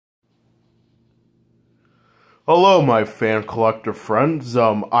Hello, my fan collector friends.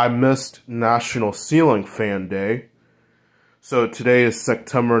 I missed National Ceiling Fan Day. So today is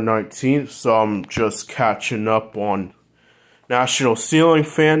September 19th, so I'm just catching up on National Ceiling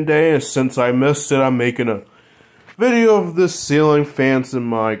Fan Day. And since I missed it, I'm making a video of the ceiling fans in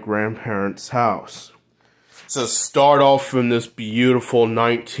my grandparents' house. So start off in this beautiful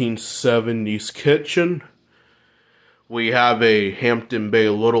 1970s kitchen. We have a Hampton Bay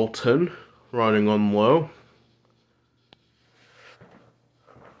Littleton running on low.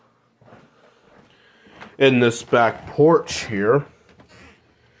 In this back porch here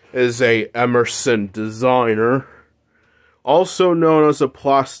is a Emerson Designer, also known as a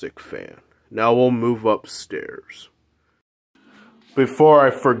plastic fan. Now we'll move upstairs. Before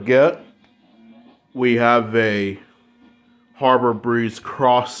I forget, we have a Harbor Breeze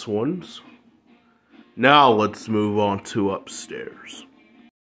Crosswinds. Now let's move on to upstairs.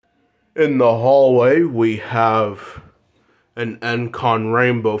 In the hallway we have an Encon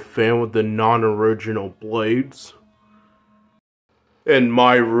Rainbow fan with the non-original blades. In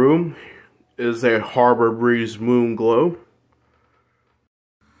my room is a Harbor Breeze Moonglow.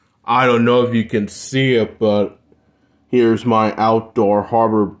 I don't know if you can see it, but here's my outdoor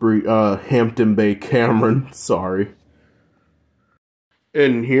Harbor Breeze, Hampton Bay Cameron, sorry.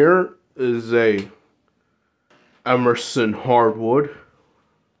 In here is a Emerson Hardwood.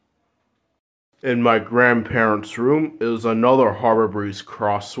 In my grandparents' room is another Harbor Breeze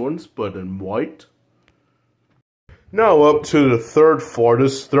Crosswinds, but in white. Now up to the third floor.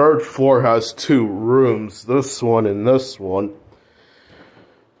 This third floor has two rooms, this one and this one.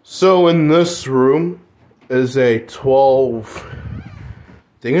 So in this room is a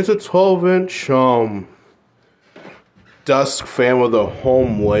 12-inch desk fan with a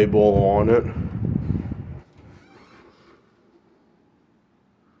home label on it.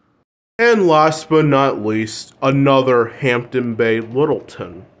 And last but not least, another Hampton Bay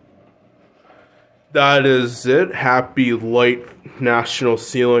Littleton. That is it. Happy late National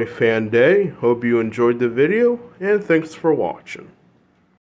Ceiling Fan Day. Hope you enjoyed the video, and thanks for watching.